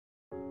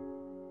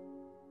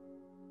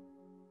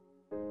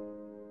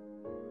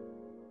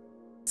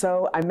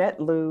So I met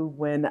Lou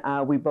when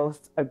we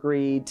both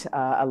agreed,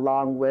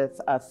 along with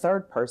a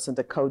third person,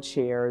 to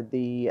co-chair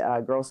the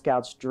Girl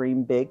Scouts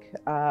Dream Big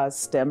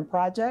STEM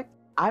project.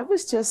 I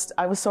was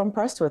so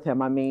impressed with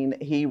him. I mean,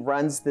 he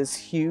runs this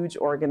huge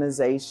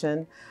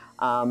organization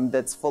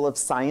that's full of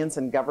science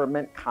and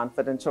government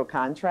confidential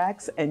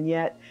contracts, and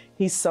yet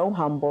he's so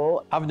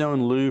humble. I've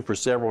known Lou for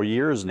several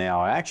years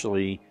now.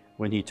 Actually,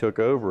 when he took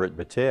over at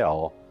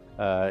Battelle,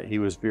 he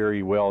was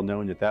very well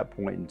known at that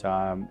point in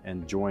time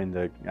and joined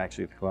the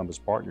Columbus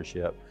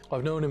Partnership.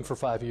 I've known him for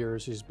 5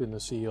 years. He's been the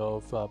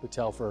CEO of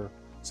Battelle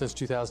since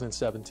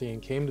 2017,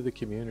 came to the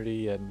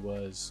community and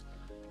was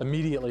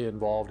immediately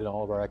involved in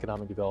all of our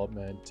economic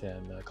development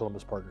and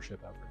Columbus Partnership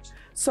efforts.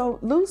 So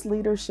Lou's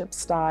leadership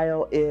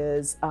style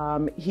is,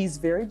 he's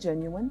very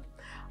genuine.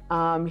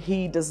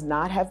 He does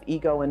not have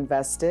ego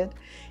invested.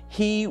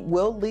 He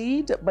will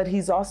lead, but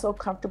he's also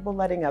comfortable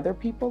letting other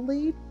people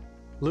lead.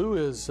 Lou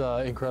is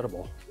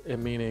incredible,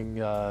 meaning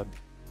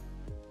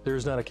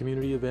there's not a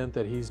community event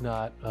that he's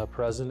not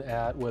present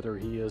at, whether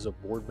he is a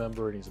board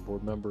member, and he's a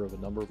board member of a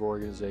number of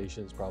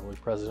organizations, probably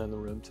president in the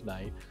room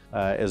tonight.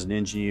 As an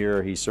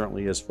engineer, he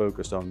certainly is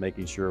focused on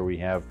making sure we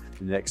have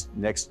the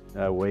next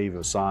wave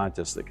of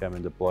scientists that come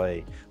into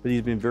play. But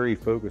he's been very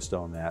focused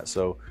on that.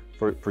 So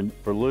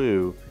for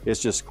Lou,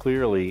 it's just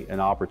clearly an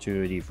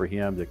opportunity for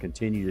him to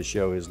continue to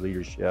show his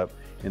leadership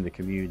in the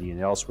community and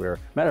elsewhere.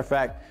 Matter of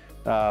fact,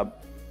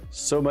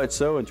 so much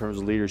so in terms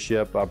of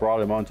leadership, I brought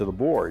him onto the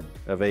board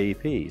of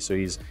AEP. So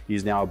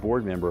he's now a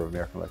board member of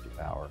American Electric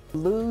Power.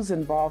 Lou's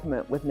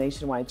involvement with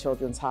Nationwide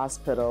Children's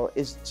Hospital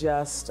is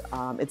just,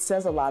 it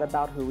says a lot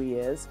about who he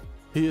is.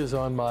 He is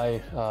on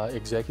my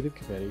executive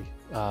committee,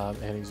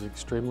 and he's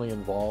extremely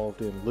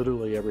involved in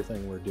literally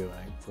everything we're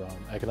doing, from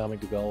economic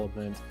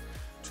development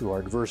to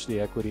our diversity,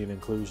 equity, and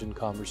inclusion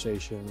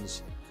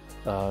conversations,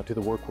 to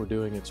the work we're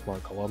doing at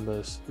Smart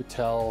Columbus.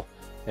 Battelle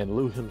and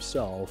Lou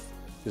himself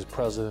is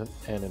present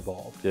and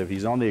involved.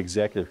 He's on the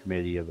executive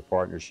committee of the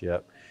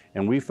partnership,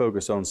 and we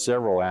focus on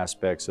several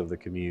aspects of the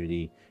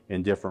community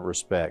in different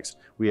respects.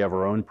 We have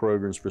our own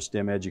programs for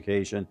STEM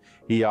education.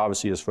 He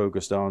obviously is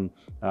focused on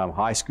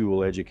high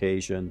school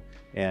education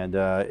and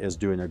is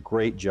doing a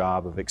great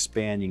job of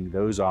expanding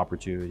those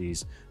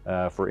opportunities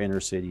for inner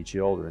city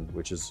children,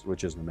 which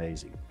is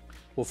amazing.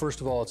 Well,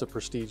 first of all, it's a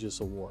prestigious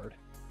award,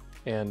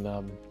 and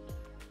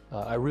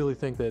I really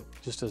think that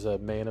just as a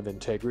man of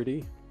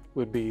integrity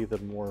would be the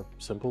more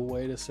simple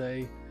way to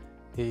say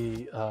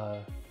he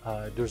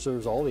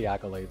deserves all the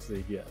accolades that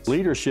he gets.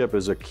 Leadership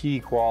is a key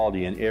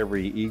quality in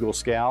every Eagle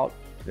Scout.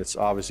 It's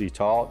obviously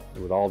taught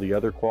with all the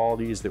other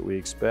qualities that we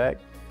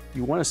expect.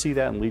 You want to see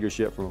that in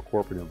leadership from a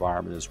corporate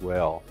environment as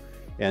well.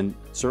 And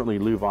certainly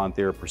Lou Von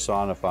Thaer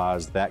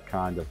personifies that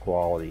kind of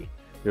quality.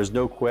 There's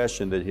no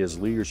question that his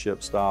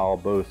leadership style,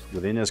 both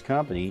within his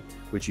company,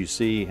 which you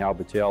see how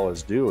Battelle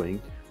is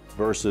doing,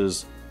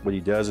 versus what he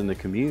does in the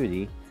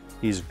community,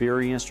 he's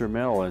very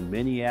instrumental in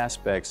many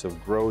aspects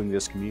of growing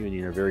this community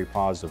in a very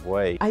positive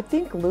way. I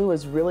think Lou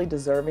is really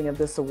deserving of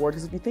this award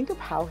because if you think of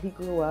how he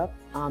grew up,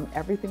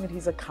 everything that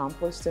he's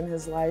accomplished in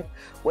his life,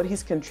 what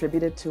he's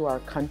contributed to our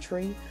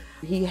country,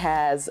 he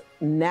has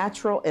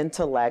natural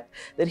intellect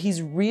that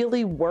he's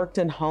really worked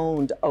and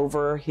honed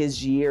over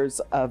his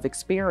years of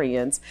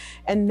experience.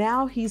 And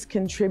now he's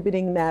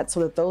contributing that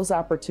so that those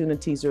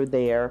opportunities are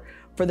there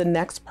for the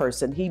next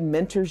person. He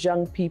mentors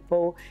young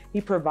people, he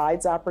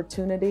provides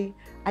opportunity.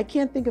 I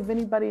can't think of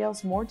anybody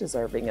else more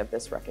deserving of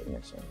this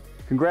recognition.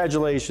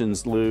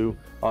 Congratulations, Lou,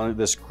 on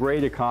this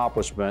great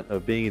accomplishment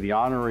of being the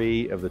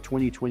honoree of the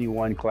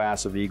 2021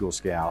 class of Eagle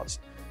Scouts.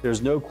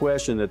 There's no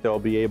question that they'll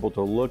be able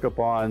to look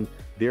upon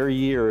their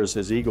years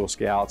as Eagle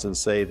Scouts and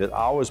say that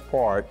I was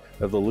part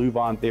of the Lou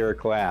Von Thaer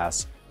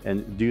class,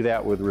 and do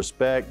that with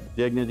respect,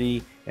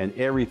 dignity, and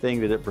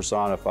everything that it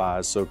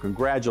personifies. So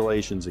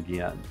congratulations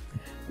again.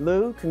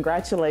 Lou,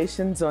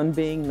 congratulations on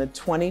being the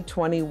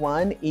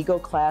 2021 Eagle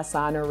Class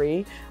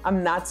honoree.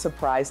 I'm not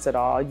surprised at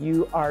all.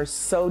 You are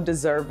so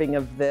deserving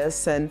of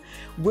this, and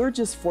we're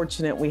just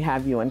fortunate we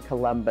have you in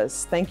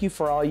Columbus. Thank you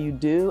for all you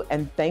do,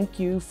 and thank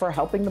you for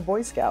helping the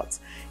Boy Scouts.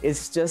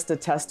 It's just a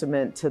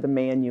testament to the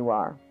man you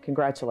are.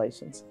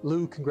 Congratulations.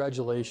 Lou,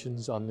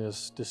 congratulations on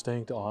this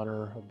distinct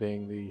honor of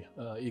being the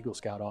Eagle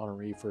Scout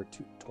honoree for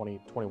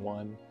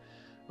 2021.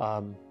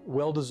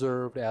 Well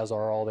deserved, as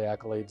are all the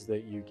accolades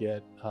that you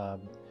get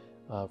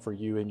for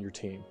you and your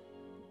team.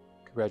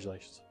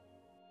 Congratulations.